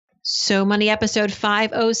So Money episode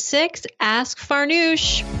 506, Ask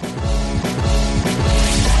Farnoosh.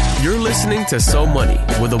 You're listening to So Money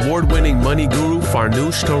with award-winning money guru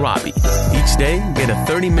Farnoosh Torabi. Each day, get a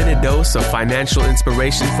 30-minute dose of financial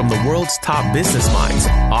inspiration from the world's top business minds,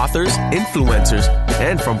 authors, influencers,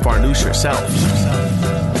 and from Farnoosh herself.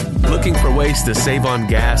 Looking for ways to save on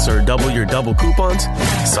gas or double your double coupons?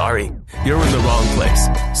 Sorry, you're in the wrong place.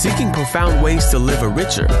 Seeking profound ways to live a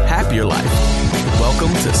richer, happier life.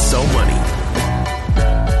 Welcome to So Money.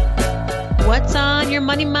 What's on your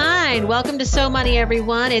money mind? Welcome to So Money,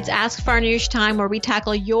 everyone. It's Ask Farnoosh time where we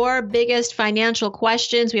tackle your biggest financial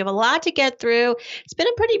questions. We have a lot to get through. It's been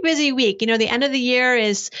a pretty busy week. You know, the end of the year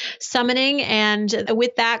is summoning, and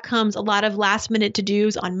with that comes a lot of last minute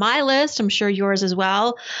to-dos on my list. I'm sure yours as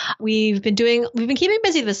well. We've been keeping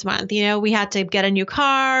busy this month. You know, we had to get a new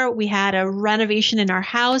car. We had a renovation in our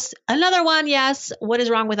house. Another one, yes. What is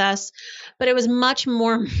wrong with us? But it was much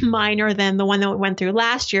more minor than the one that we went through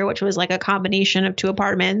last year, which was like a combination of two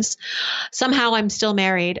apartments. Somehow I'm still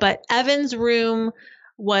married, but Evan's room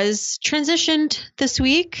was transitioned this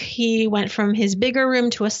week. He went from his bigger room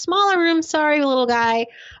to a smaller room. Sorry, little guy,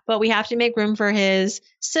 but we have to make room for his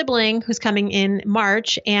sibling who's coming in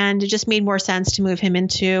March. And it just made more sense to move him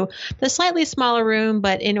into the slightly smaller room.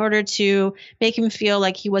 But in order to make him feel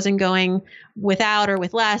like he wasn't going without or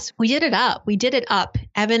with less, we did it up.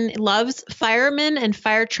 Evan loves firemen and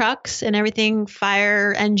fire trucks and everything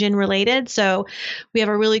fire engine related. So we have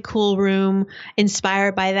a really cool room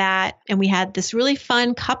inspired by that. And we had this really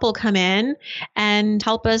fun couple come in and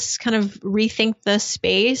help us kind of rethink the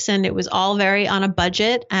space. And it was all very on a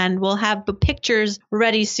budget. And we'll have the pictures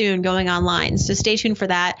ready soon going online. So stay tuned for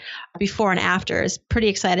that before and after. Is pretty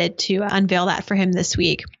excited to unveil that for him this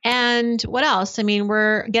week. And what else? I mean,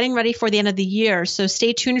 we're getting ready for the end of the year. So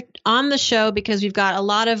stay tuned on the show because we've got a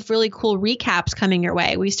lot of really cool recaps coming your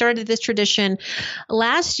way. We started this tradition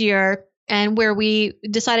last year, and where we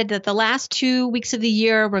decided that the last 2 weeks of the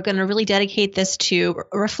year, we're going to really dedicate this to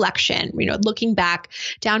reflection, you know, looking back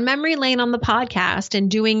down memory lane on the podcast and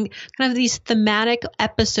doing kind of these thematic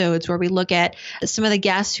episodes where we look at some of the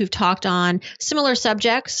guests who've talked on similar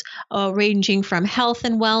subjects, ranging from health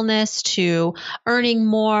and wellness to earning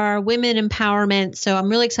more, women empowerment. So I'm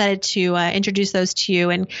really excited to introduce those to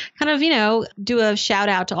you and kind of, you know, do a shout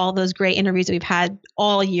out to all those great interviews that we've had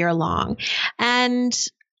all year long. And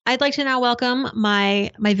I'd like to now welcome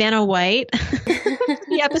my Vanna White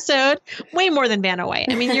the episode. Way more than Vanna White.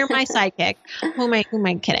 I mean, you're my sidekick. Who am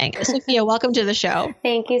I kidding? Sophia, welcome to the show.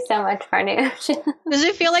 Thank you so much, Farnoosh. Does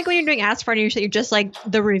it feel like when you're doing Ask Farnoosh that you're just like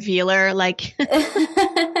the revealer, like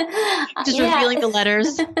just revealing the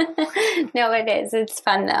letters? No, it is. It's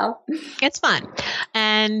fun though. It's fun.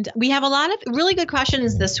 And we have a lot of really good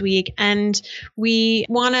questions this week. And we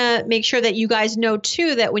want to make sure that you guys know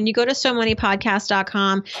too, that when you go to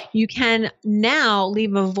SoMoneyPodcast.com, you can now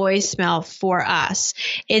leave a voicemail for us.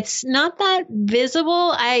 It's not that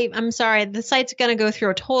visible. I'm sorry. The site's going to go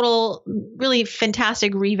through a total, really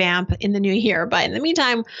fantastic revamp in the new year. But in the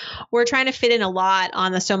meantime, we're trying to fit in a lot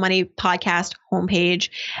on the So Money Podcast homepage.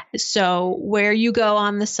 So where you go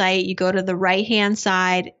on the site, you go to the right-hand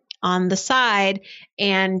side on the side,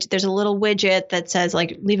 and there's a little widget that says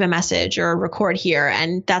like leave a message or record here.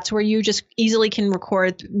 And that's where you just easily can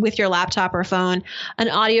record with your laptop or phone an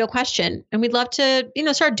audio question. And we'd love to, you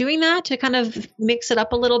know, start doing that to kind of mix it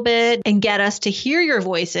up a little bit and get us to hear your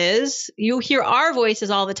voices. You hear our voices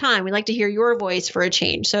all the time. We like to hear your voice for a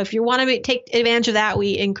change. So if you want to take advantage of that,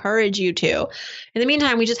 we encourage you to. In the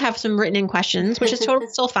meantime, we just have some written in questions, which is totally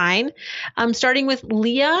still fine. Starting with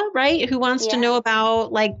Leah, right? Who wants to know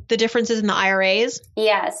about like the differences in the IRAs?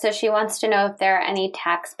 Yeah. So she wants to know if there are any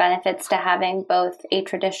tax benefits to having both a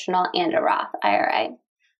traditional and a Roth IRA.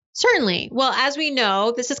 Certainly. Well, as we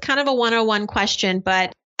know, this is kind of a 101 question,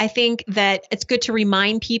 but I think that it's good to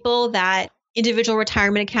remind people that individual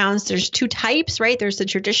retirement accounts, there's two types, right? There's the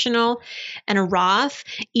traditional and a Roth.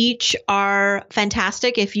 Each are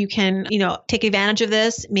fantastic if you can, you know, take advantage of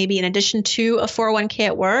this, maybe in addition to a 401k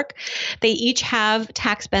at work. They each have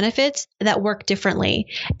tax benefits that work differently.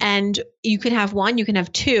 And you can have one, you can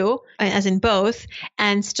have two, as in both,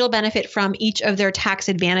 and still benefit from each of their tax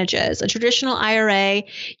advantages. A traditional IRA,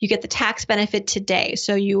 you get the tax benefit today.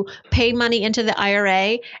 So you pay money into the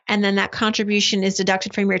IRA, and then that contribution is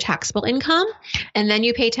deducted from your taxable income. income, and then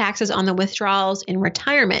you pay taxes on the withdrawals in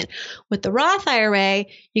retirement. With the Roth IRA,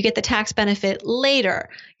 you get the tax benefit later.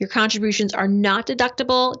 Your contributions are not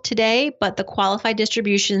deductible today, but the qualified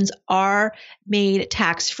distributions are made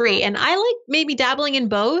tax-free. And I like maybe dabbling in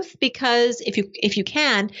both because if you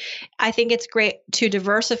can, I think it's great to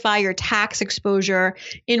diversify your tax exposure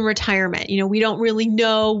in retirement. We don't really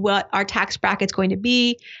know what our tax bracket's going to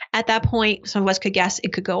be at that point. Some of us could guess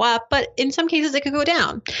it could go up, but in some cases it could go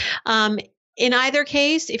down. In either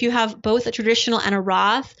case, if you have both a traditional and a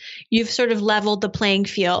Roth, you've sort of leveled the playing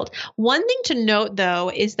field. One thing to note,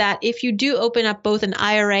 though, is that if you do open up both an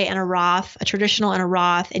IRA and a Roth, a traditional and a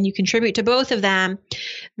Roth, and you contribute to both of them,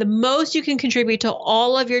 the most you can contribute to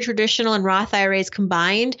all of your traditional and Roth IRAs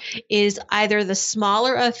combined is either the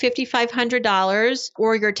smaller of $5,500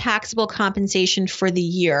 or your taxable compensation for the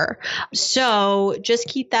year. So just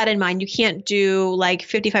keep that in mind. You can't do like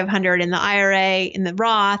 $5,500 in the IRA, in the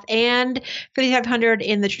Roth, and $5,500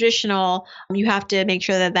 in the traditional. You have to make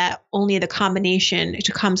sure that only the combination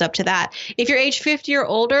comes up to that. If you're age 50 or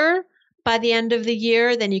older, by the end of the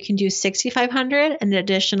year, then you can do $6,500 and an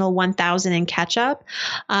additional $1,000 in catch up.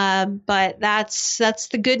 But that's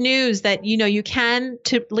the good news that, you can,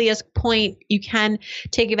 to Leah's point, you can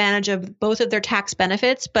take advantage of both of their tax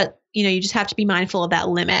benefits, but you just have to be mindful of that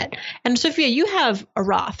limit. And Sophia, you have a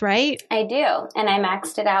Roth, right? I do. And I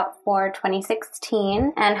maxed it out for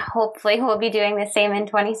 2016 and hopefully we'll be doing the same in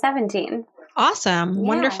 2017. Awesome. Yeah.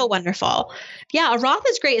 Wonderful, wonderful. Yeah, a Roth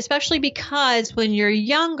is great, especially because when you're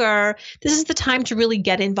younger, this is the time to really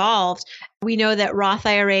get involved. We know that Roth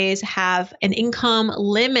IRAs have an income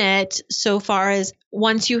limit so far as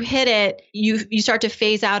once you hit it, you start to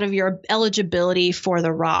phase out of your eligibility for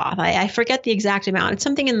the Roth. I forget the exact amount. It's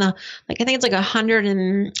something in the, I think it's like 100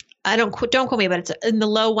 and don't quote me, but it's in the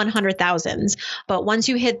low 100,000s. But once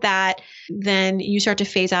you hit that, then you start to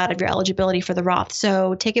phase out of your eligibility for the Roth.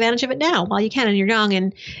 So take advantage of it now while you can. And you're young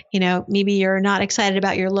and, maybe you're not excited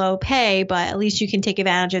about your low pay, but at least you can take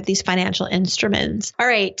advantage of these financial instruments. All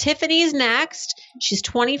right. Tiffany's next. She's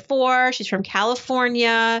 24. She's from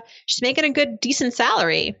California. She's making a decent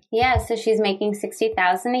salary. Yeah. So she's making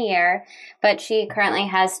 $60,000 a year, but she currently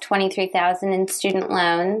has $23,000 in student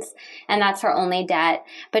loans, and that's her only debt.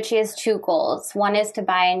 But she has two goals. One is to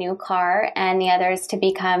buy a new car and the other is to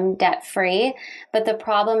become debt-free. But the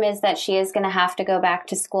problem is that she is going to have to go back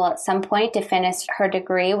to school at some point to finish her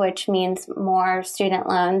degree, which means more student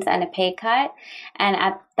loans and a pay cut. And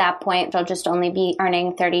at that point, she'll just only be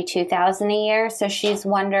earning $32,000 a year. So she's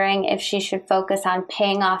wondering if she should focus on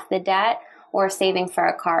paying off the debt or saving for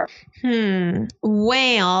a car.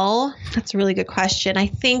 Well, that's a really good question. I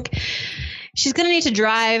think she's going to need to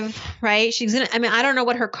drive, right? I don't know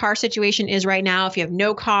what her car situation is right now. If you have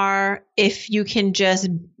no car, if you can just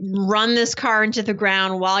run this car into the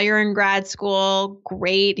ground while you're in grad school,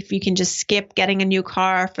 great. If you can just skip getting a new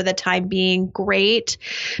car for the time being, great.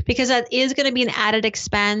 Because that is going to be an added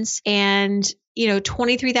expense. And,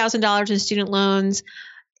 $23,000 in student loans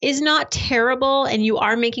is not terrible, and you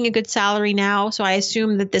are making a good salary now. So I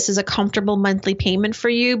assume that this is a comfortable monthly payment for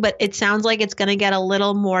you, but it sounds like it's going to get a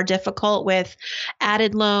little more difficult with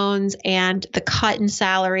added loans and the cut in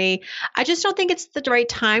salary. I just don't think it's the right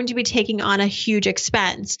time to be taking on a huge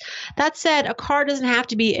expense. That said, a car doesn't have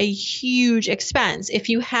to be a huge expense. If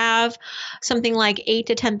you have something like $8,000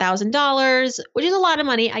 to $10,000, which is a lot of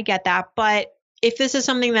money, I get that, but if this is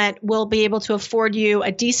something that will be able to afford you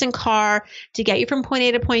a decent car to get you from point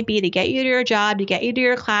A to point B, to get you to your job, to get you to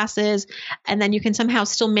your classes, and then you can somehow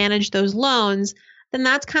still manage those loans, then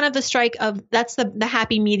that's kind of that's the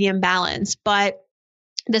happy medium balance. But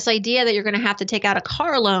this idea that you're going to have to take out a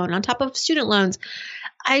car loan on top of student loans,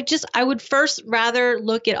 I would first rather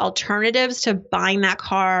look at alternatives to buying that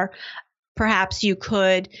car. Perhaps you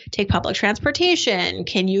could take public transportation.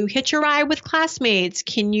 Can you hitch a ride with classmates?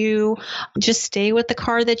 Can you just stay with the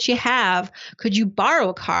car that you have? Could you borrow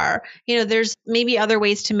a car? There's maybe other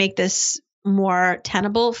ways to make this more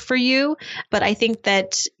tenable for you. But I think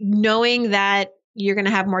that knowing that you're going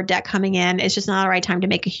to have more debt coming in, it's just not the right time to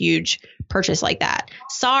make a huge purchase like that.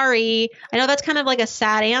 Sorry. I know that's kind of like a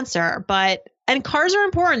sad answer, and cars are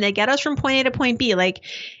important. They get us from point A to point B.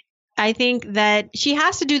 I think that she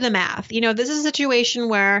has to do the math. This is a situation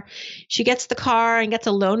where she gets the car and gets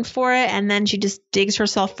a loan for it, and then she just digs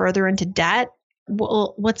herself further into debt.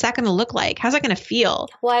 Well, what's that going to look like? How's that going to feel?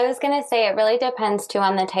 Well, I was going to say it really depends, too,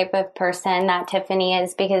 on the type of person that Tiffany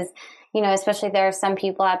is, because, especially there are some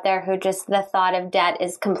people out there who just the thought of debt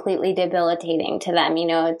is completely debilitating to them.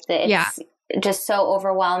 just so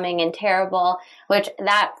overwhelming and terrible, which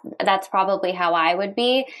that's probably how I would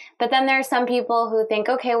be. But then there are some people who think,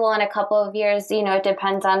 okay, well, in a couple of years, it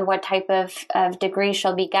depends on what type of degree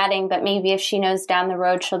she'll be getting. But maybe if she knows down the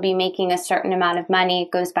road she'll be making a certain amount of money,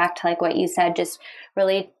 it goes back to like what you said, just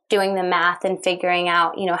really doing the math and figuring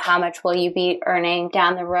out, how much will you be earning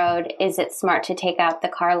down the road? Is it smart to take out the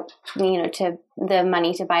car, to the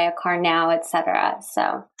money to buy a car now, et cetera?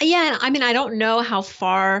 So, yeah. I mean, I don't know how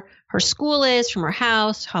far her school is from her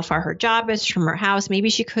house, how far her job is from her house. Maybe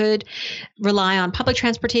she could rely on public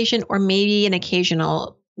transportation or maybe an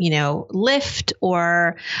occasional Lyft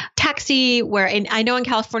or taxi, and I know in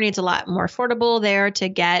California, it's a lot more affordable there to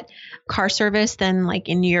get car service than like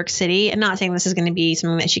in New York City. I'm not saying this is going to be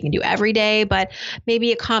something that she can do every day, but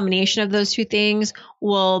maybe a combination of those two things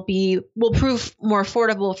will prove more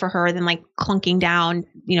affordable for her than like clunking down,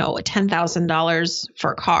 $10,000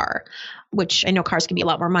 for a car, which I know cars can be a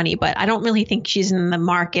lot more money, but I don't really think she's in the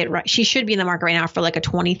market. Right. She should be in the market right now for like a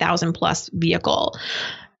 20,000 plus vehicle.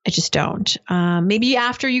 I just don't. Maybe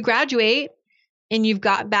after you graduate and you've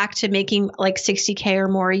got back to making like 60K or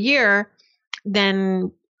more a year,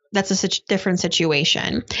 then that's a such different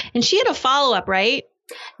situation. And she had a follow-up, right?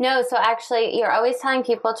 No, so actually, you're always telling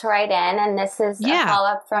people to write in, and this is a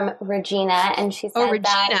follow-up from Regina, and she said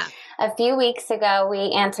that a few weeks ago,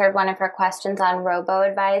 we answered one of her questions on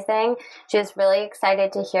robo-advising. She was really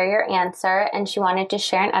excited to hear your answer, and she wanted to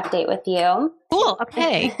share an update with you. Cool.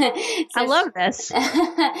 Okay. I love this.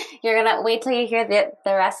 You're going to wait till you hear the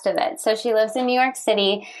rest of it. So she lives in New York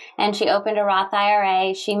City and she opened a Roth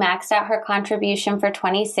IRA. She maxed out her contribution for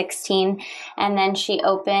 2016. And then she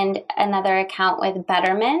opened another account with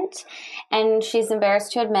Betterment. And she's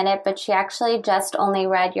embarrassed to admit it, but she actually just only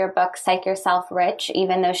read your book, Psych Yourself Rich,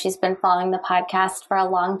 even though she's been following the podcast for a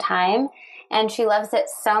long time. And she loves it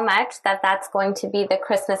so much that that's going to be the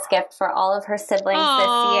Christmas gift for all of her siblings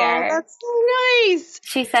this year. That's so nice.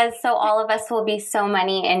 She says, so all of us will be so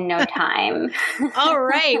money in no time. All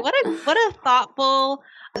right. What a thoughtful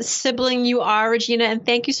sibling you are, Regina. And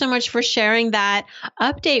thank you so much for sharing that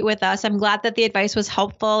update with us. I'm glad that the advice was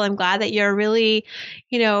helpful. I'm glad that you're really,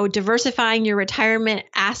 diversifying your retirement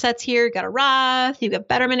assets here. You got a Roth, you got a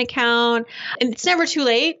Betterment account, and it's never too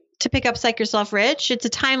late to pick up Psych Yourself Rich. It's a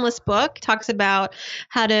timeless book. It talks about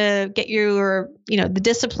how to get your, the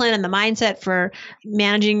discipline and the mindset for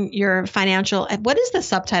managing your financial. What is the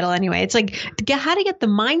subtitle anyway? It's like how to get the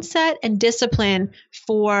mindset and discipline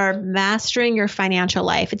for mastering your financial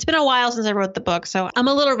life. It's been a while since I wrote the book, so I'm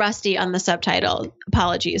a little rusty on the subtitle.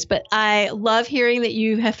 Apologies, but I love hearing that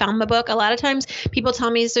you have found the book. A lot of times people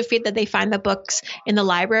tell me, Sophie, that they find the books in the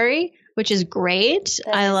library, which is great.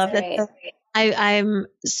 I love that. I'm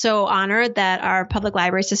so honored that our public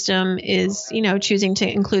library system is, choosing to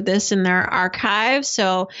include this in their archive.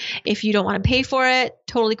 So if you don't want to pay for it,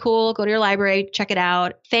 totally cool. Go to your library, check it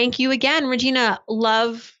out. Thank you again, Regina.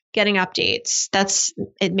 Love getting updates.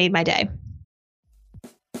 It made my day.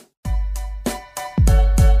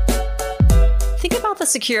 Think about the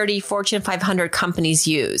security Fortune 500 companies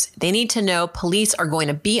use. They need to know police are going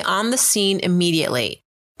to be on the scene immediately.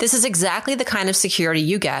 This is exactly the kind of security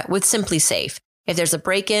you get with SimpliSafe. If there's a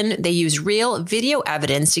break-in, they use real video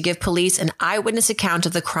evidence to give police an eyewitness account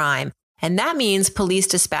of the crime. And that means police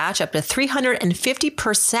dispatch up to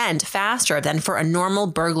 350% faster than for a normal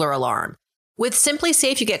burglar alarm. With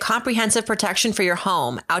SimpliSafe, you get comprehensive protection for your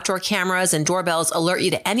home. Outdoor cameras and doorbells alert you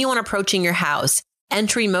to anyone approaching your house.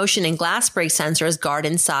 Entry, motion, and glass break sensors guard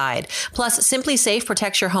inside. Plus, SimpliSafe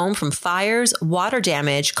protects your home from fires, water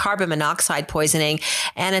damage, carbon monoxide poisoning,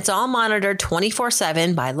 and it's all monitored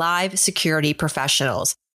 24/7 by live security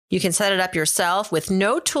professionals. You can set it up yourself with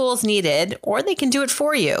no tools needed, or they can do it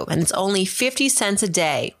for you, and it's only 50 cents a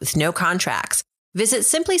day with no contracts. Visit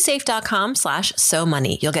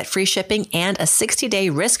simplysafe.com/SoMoney. You'll get free shipping and a 60-day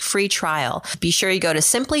risk-free trial. Be sure you go to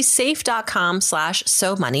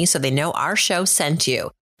simplysafe.com/SoMoney so they know our show sent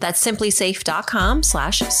you. That's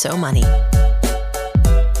simplysafe.com/SoMoney.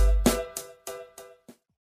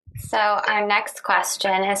 So our next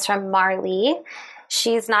question is from Marley.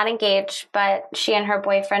 She's not engaged, but she and her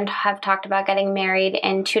boyfriend have talked about getting married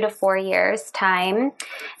in 2 to 4 years' time,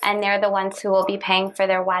 and they're the ones who will be paying for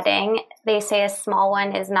their wedding. They say a small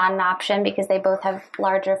one is not an option because they both have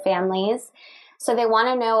larger families. So they want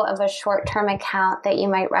to know of a short-term account that you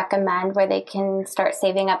might recommend where they can start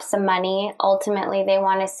saving up some money. Ultimately, they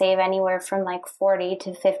want to save anywhere from like $40,000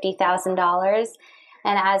 to $50,000.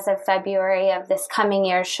 And as of February of this coming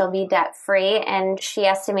year, she'll be debt-free. And she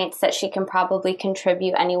estimates that she can probably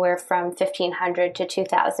contribute anywhere from $1,500 to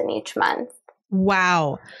 $2,000 each month.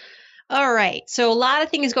 Wow. All right. So a lot of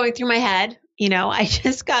things going through my head. I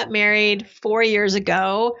just got married 4 years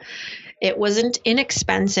ago. It wasn't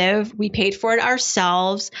inexpensive. We paid for it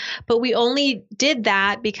ourselves, but we only did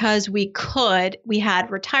that because we could. We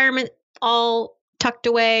had retirement all tucked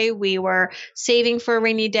away. We were saving for a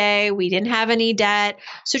rainy day. We didn't have any debt.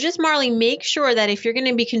 So just Marley, make sure that if you're going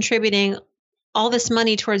to be contributing all this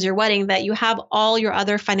money towards your wedding, that you have all your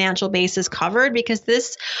other financial bases covered, because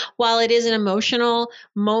this, while it is an emotional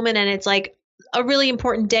moment and it's like a really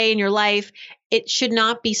important day in your life, it should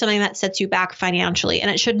not be something that sets you back financially. And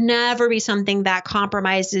it should never be something that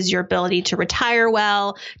compromises your ability to retire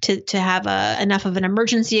well, to have enough of an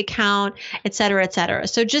emergency account, et cetera, et cetera.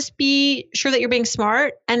 So just be sure that you're being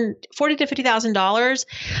smart. And $40,000 to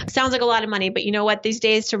 $50,000 sounds like a lot of money, but you know what? These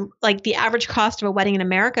days, to like the average cost of a wedding in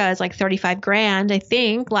America is like 35 grand, I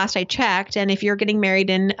think, last I checked. And if you're getting married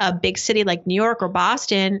in a big city like New York or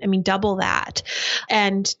Boston, I mean, double that.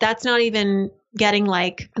 And that's not even getting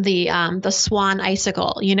like the swan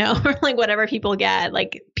icicle, or like whatever people get.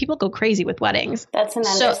 Like people go crazy with weddings. That's an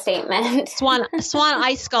understatement. Swan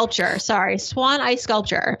ice sculpture. Sorry, swan ice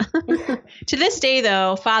sculpture. To this day,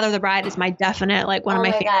 though, Father of the Bride is my definite one of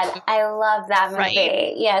my favorite. Oh my God, I love that movie.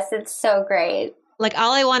 Right? Yes, it's so great. Like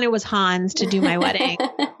all I wanted was Hans to do my wedding,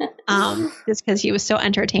 just because he was so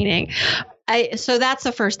entertaining. So that's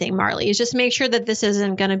the first thing, Marley, is just make sure that this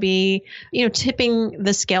isn't going to be, tipping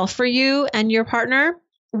the scale for you and your partner.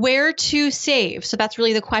 Where to save? So that's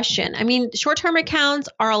really the question. I mean, short-term accounts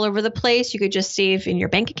are all over the place. You could just save in your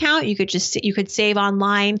bank account. You could save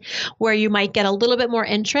online where you might get a little bit more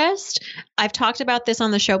interest. I've talked about this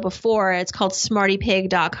on the show before. It's called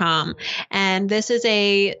smartypig.com. And this is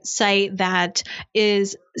a site that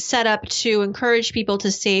is set up to encourage people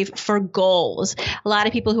to save for goals. A lot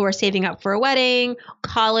of people who are saving up for a wedding,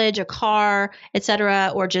 college, a car,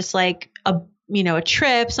 etc., or just like a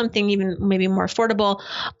trip, something even maybe more affordable,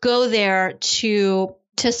 go there to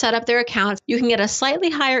set up their accounts. You can get a slightly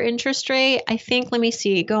higher interest rate. I think, let me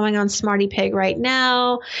see, going on Smarty Pig right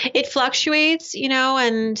now, it fluctuates,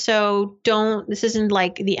 and so this isn't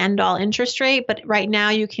like the end all interest rate, but right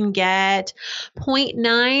now you can get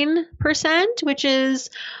 0.9%, which is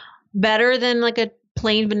better than like a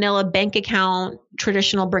plain vanilla bank account,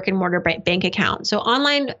 traditional brick and mortar bank account. So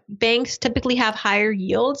online banks typically have higher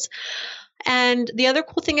yields. And the other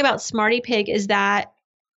cool thing about Smarty Pig is that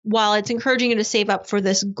while it's encouraging you to save up for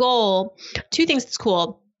this goal, two things that's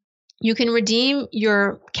cool. You can redeem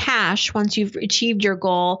your cash once you've achieved your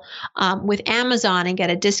goal with Amazon and get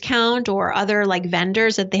a discount, or other like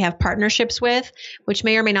vendors that they have partnerships with, which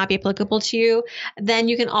may or may not be applicable to you. Then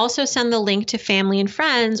you can also send the link to family and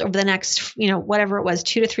friends over the next, whatever it was,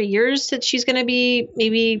 2 to 3 years that she's going to be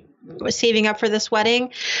maybe saving up for this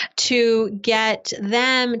wedding, to get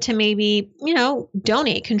them to maybe,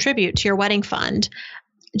 donate, contribute to your wedding fund.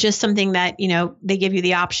 Just something that, they give you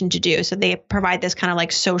the option to do. So they provide this kind of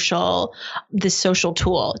like social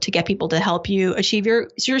tool to get people to help you achieve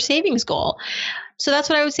your savings goal. So that's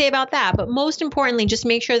what I would say about that. But most importantly, just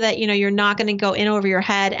make sure that, you're not going to go in over your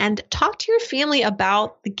head, and talk to your family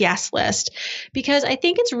about the guest list, because I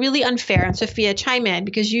think it's really unfair. And Sophia, chime in,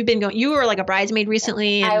 because you were like a bridesmaid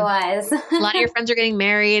recently. And I was. A lot of your friends are getting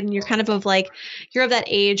married, and you're kind of like, you're of that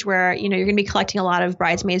age where, you're going to be collecting a lot of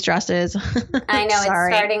bridesmaids dresses. I know. It's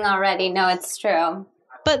starting already. No, it's true.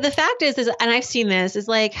 But the fact is, and I've seen this, is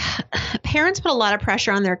like parents put a lot of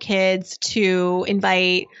pressure on their kids to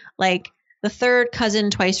invite like the third cousin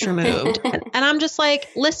twice removed. And I'm just like,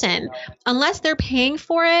 listen, unless they're paying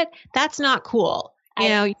for it, that's not cool.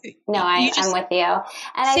 I'm with you. And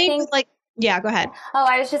I think yeah, go ahead. Oh,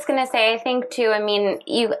 I was just going to say, I think too,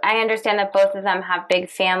 I understand that both of them have big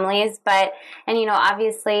families, and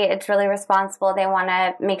obviously it's really responsible. They want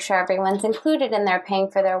to make sure everyone's included and they're paying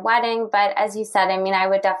for their wedding. But as you said, I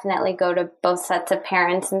would definitely go to both sets of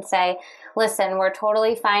parents and say, listen, we're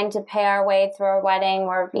totally fine to pay our way through our wedding.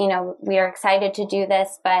 We are excited to do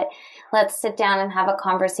this, but let's sit down and have a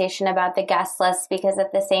conversation about the guest list, because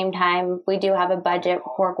at the same time, we do have a budget.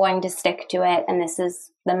 We're going to stick to it, and this is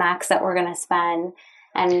the max that we're going to spend.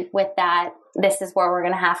 And with that, this is where we're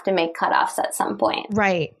going to have to make cutoffs at some point.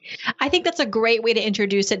 Right. I think that's a great way to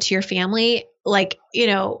introduce it to your family. Like,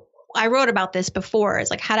 I wrote about this before.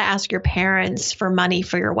 It's like how to ask your parents for money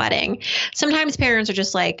for your wedding. Sometimes parents are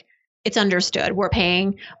just like, it's understood we're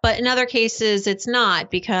paying. But in other cases, it's not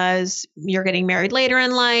because you're getting married later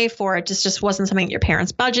in life, or it just wasn't something your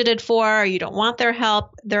parents budgeted for, or you don't want their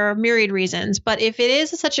help. There are myriad reasons. But if it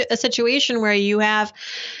is such a situation where you have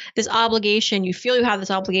this obligation, you feel you have this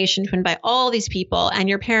obligation to invite all these people, and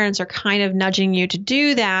your parents are kind of nudging you to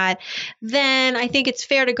do that, then I think it's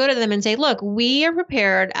fair to go to them and say, look, we are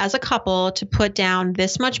prepared as a couple to put down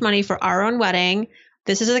this much money for our own wedding.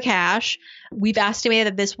 This is the cash. We've estimated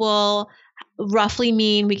that this will roughly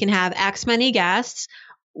mean we can have X many guests.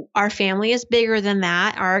 Our family is bigger than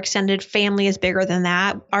that. Our extended family is bigger than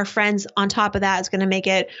that. Our friends on top of that is going to make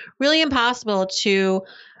it really impossible to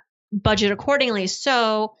budget accordingly.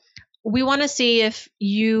 So we want to see if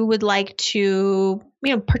you would like to,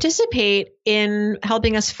 participate in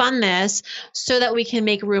helping us fund this so that we can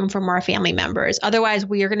make room for more family members. Otherwise,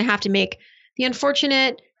 we are going to have to make the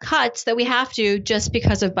unfortunate cuts that we have to just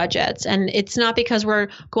because of budgets. And it's not because we're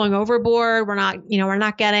going overboard. We're not doing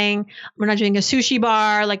a sushi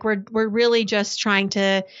bar. Like we're really just trying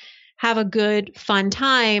to have a good, fun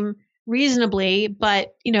time reasonably.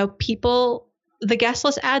 But, the guest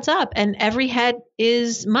list adds up, and every head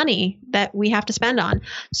is money that we have to spend on.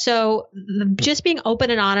 So just being open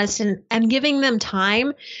and honest and giving them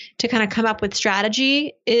time to kind of come up with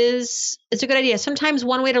strategy is a good idea. Sometimes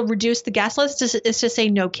one way to reduce the guest list is to say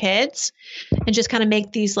no kids and just kind of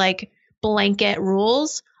make these like blanket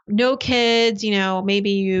rules. No kids, maybe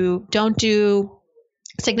you don't do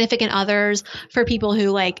significant others for people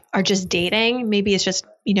who are just dating. Maybe it's just,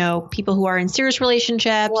 people who are in serious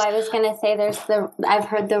relationships. Well, I was going to say I've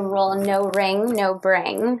heard the rule, no ring, no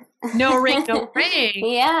bring. No ring, no bring.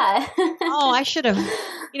 Yeah. Oh, I should have,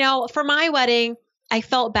 for my wedding, I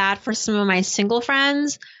felt bad for some of my single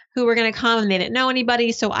friends who were going to come and they didn't know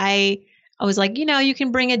anybody. So I was like, you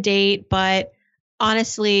can bring a date, but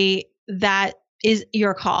honestly, that is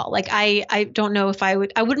your call. I don't know if I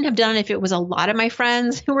wouldn't have done it if it was a lot of my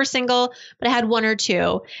friends who were single, but I had one or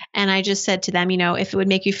two. And I just said to them, if it would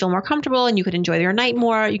make you feel more comfortable and you could enjoy your night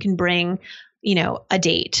more, you can bring, a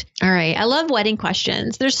date. All right. I love wedding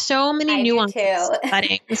questions. There's so many nuances to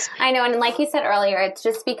weddings. I know. And like you said earlier, it's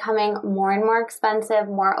just becoming more and more expensive,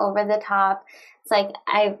 more over the top. It's like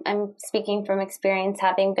I'm speaking from experience,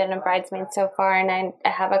 having been a bridesmaid so far, and I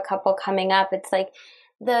have a couple coming up. It's like,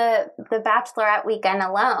 the bachelorette weekend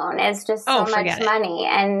alone is just so much money.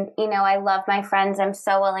 And, I love my friends. I'm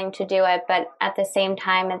so willing to do it. But at the same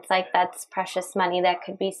time, it's like that's precious money that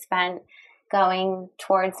could be spent going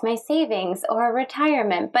towards my savings or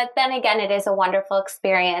retirement. But then again, it is a wonderful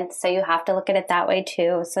experience. So you have to look at it that way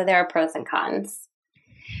too. So there are pros and cons.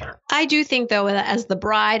 I do think, though, that as the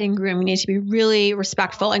bride and groom, you need to be really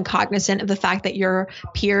respectful and cognizant of the fact that your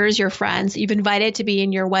peers, your friends you've invited to be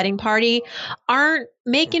in your wedding party aren't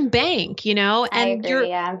making bank, and agree,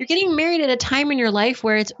 you're getting married at a time in your life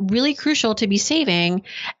where it's really crucial to be saving,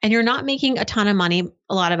 and you're not making a ton of money,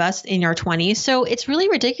 a lot of us in our 20s. So it's really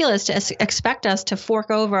ridiculous to expect us to fork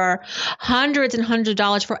over hundreds and hundreds of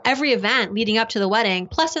dollars for every event leading up to the wedding.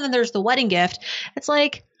 Plus, and then there's the wedding gift. It's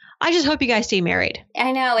like, I just hope you guys stay married.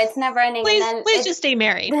 I know, it's never ending. Please just stay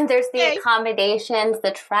married. Then there's the accommodations,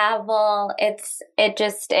 the travel. I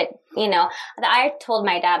told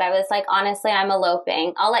my dad, I was like, honestly, I'm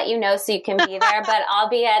eloping. I'll let you know so you can be there, but I'll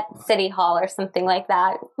be at City Hall or something like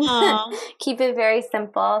that. Keep it very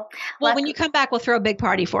simple. Well, when you come back, we'll throw a big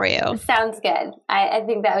party for you. Sounds good. I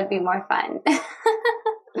think that would be more fun.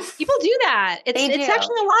 People do that. It's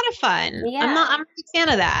actually a lot of fun. Yeah. I'm a big fan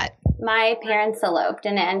of that. My parents eloped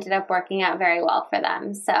and it ended up working out very well for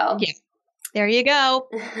them. So yeah, there you go.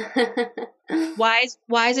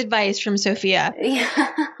 Wise advice from Sophia. Yeah.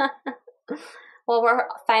 Well, we're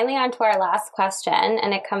finally on to our last question,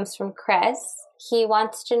 and it comes from Chris. He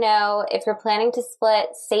wants to know if you're planning to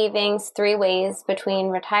split savings 3 ways between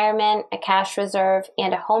retirement, a cash reserve,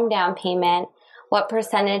 and a home down payment, what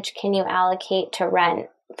percentage can you allocate to rent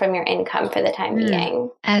from your income for the time being?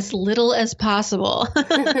 As little as possible.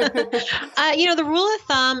 The rule of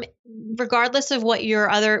thumb, regardless of what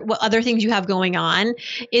other things you have going on,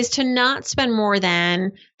 is to not spend more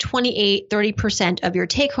than 30% of your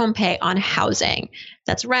take home pay on housing.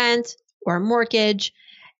 That's rent or mortgage.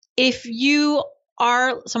 If you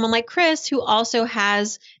are someone like Chris who also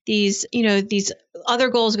has these other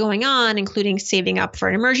goals going on, including saving up for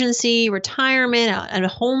an emergency, retirement, and a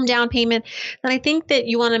home down payment, then I think that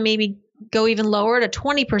you want to maybe go even lower to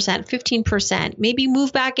 20%, 15%, maybe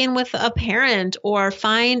move back in with a parent or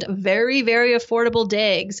find very, very affordable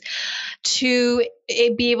digs to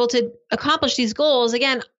be able to accomplish these goals.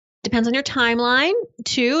 Again, Depends on your timeline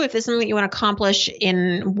too. If it's something that you want to accomplish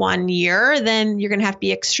in 1 year, then you're going to have to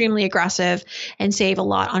be extremely aggressive and save a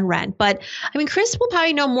lot on rent. But I mean, Chris will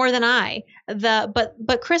probably know more than I.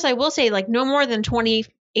 But Chris, I will say like no more than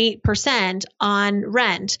 28% on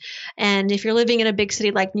rent. And if you're living in a big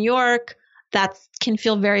city like New York, that can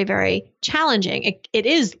feel very, very challenging. It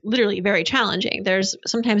is literally very challenging. There's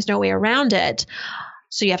sometimes no way around it.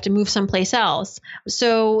 So you have to move someplace else.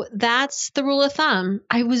 So that's the rule of thumb.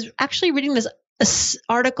 I was actually reading this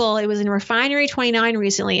article. It was in Refinery 29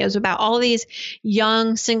 recently. It was about all these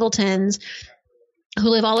young singletons who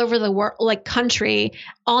live all over the world, like country,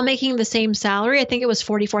 all making the same salary. I think it was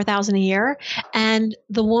 $44,000 a year. And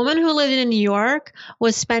the woman who lived in New York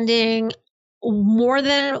was spending more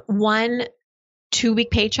than 1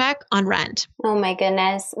 2-week paycheck on rent. Oh my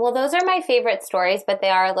goodness. Well, those are my favorite stories, but they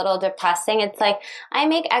are a little depressing. It's like, I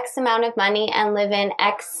make X amount of money and live in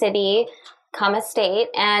X city, state,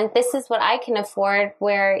 and this is what I can afford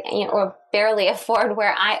where, or barely afford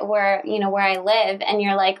where I live. And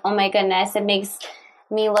you're like, oh my goodness, it makes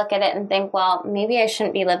me look at it and think, well, maybe I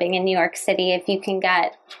shouldn't be living in New York City if you can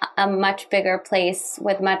get a much bigger place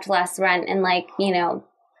with much less rent and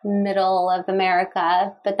middle of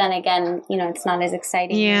America. But then again, it's not as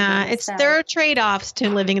exciting. Yeah, there are trade-offs to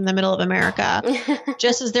living in the middle of America,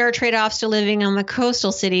 just as there are trade-offs to living on the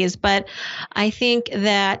coastal cities. But I think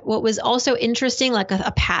that what was also interesting, like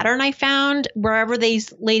a pattern I found wherever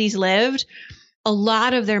these ladies lived, a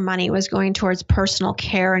lot of their money was going towards personal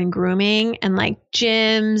care and grooming and like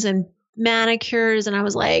gyms and manicures. And I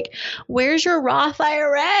was like, where's your Roth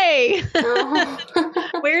IRA? Oh.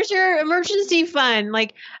 Where's your emergency fund?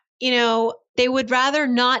 Like, they would rather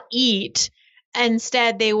not eat.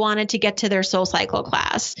 Instead, they wanted to get to their SoulCycle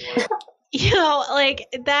class.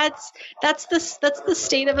 That's the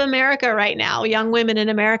state of America right now. Young women in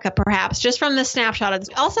America, perhaps, just from the snapshot of this.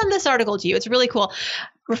 I'll send this article to you. It's really cool.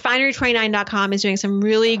 Refinery29.com is doing some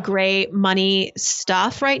really great money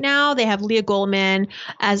stuff right now. They have Leah Goldman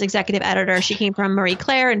as executive editor. She came from Marie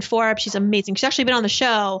Claire and Forbes. She's amazing. She's actually been on the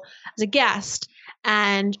show as a guest,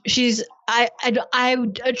 and I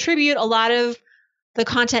attribute a lot of the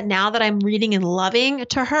content now that I'm reading and loving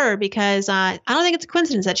to her, because I don't think it's a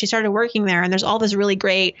coincidence that she started working there. And there's all this really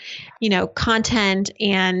great, content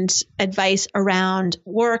and advice around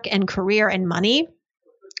work and career and money,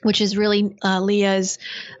 which is really Leah's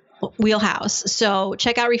wheelhouse. So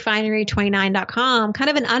check out refinery29.com, kind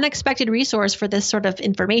of an unexpected resource for this sort of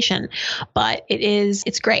information, but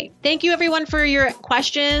it's great. Thank you everyone for your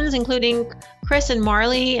questions, including Chris and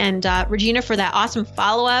Marley and Regina for that awesome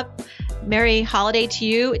follow-up. Merry holiday to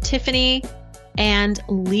you, Tiffany and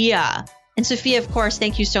Leah. And Sophia, of course,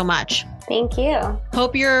 thank you so much. Thank you.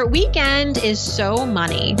 Hope your weekend is so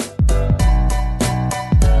money.